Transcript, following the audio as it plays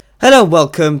Hello, and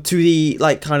welcome to the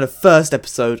first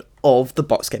episode of the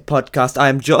Boxgate podcast. I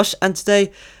am Josh, and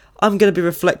today I'm going to be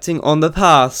reflecting on the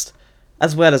past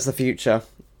as well as the future.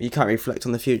 You can't reflect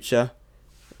on the future,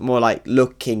 more like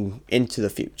looking into the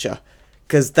future,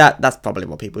 because that's probably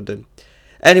what people do.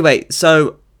 Anyway,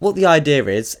 so what the idea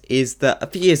is that a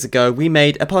few years ago we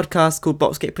made a podcast called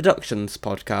Boxgate Productions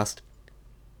Podcast,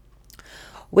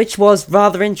 which was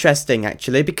rather interesting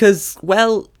actually, because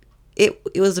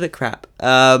it was a bit crap.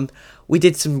 We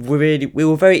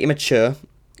were very immature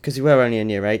because we were only in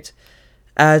year 8.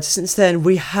 Since then,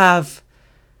 we have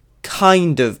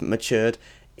kind of matured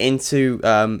into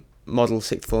model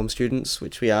sixth form students,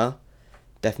 which we are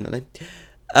definitely.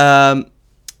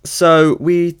 So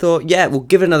we thought, yeah, we'll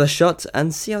give it another shot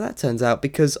and see how that turns out.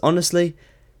 Because honestly,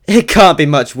 it can't be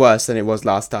much worse than it was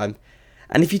last time.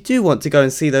 And if you do want to go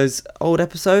and see those old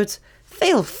episodes,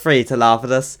 feel free to laugh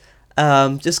at us.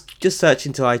 Just search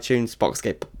into iTunes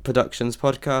Boxgate Productions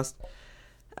podcast,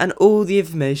 and all the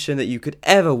information that you could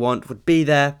ever want would be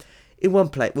there in one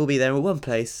place. Will be there in one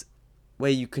place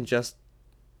where you can just,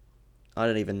 I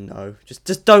don't even know,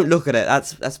 just don't look at it.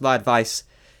 That's my advice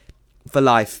for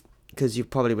life, because you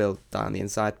probably will die on the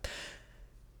inside.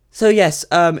 So yes,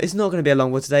 it's not going to be a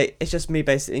long one today. It's just me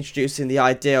basically introducing the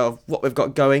idea of what we've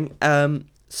got going.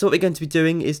 So what we're going to be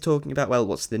doing is talking about,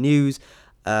 what's the news.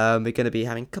 We're going to be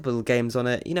having a couple of games on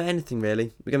it, anything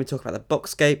really. We're going to be talking about the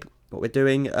Boxscape, what we're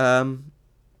doing,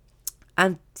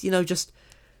 and, just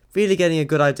really getting a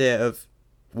good idea of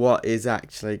what is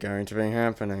actually going to be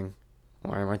happening.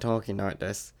 Why am I talking like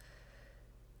this?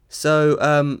 So,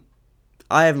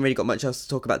 I haven't really got much else to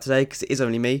talk about today, because it is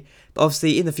only me. But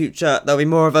obviously, in the future, there'll be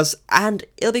more of us, and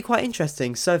it'll be quite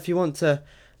interesting. So if you want to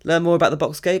learn more about the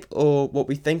Boxscape, or what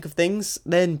we think of things,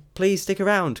 then please stick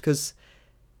around, because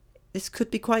this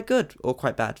could be quite good or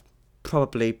quite bad.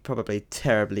 Probably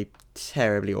terribly,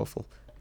 terribly awful.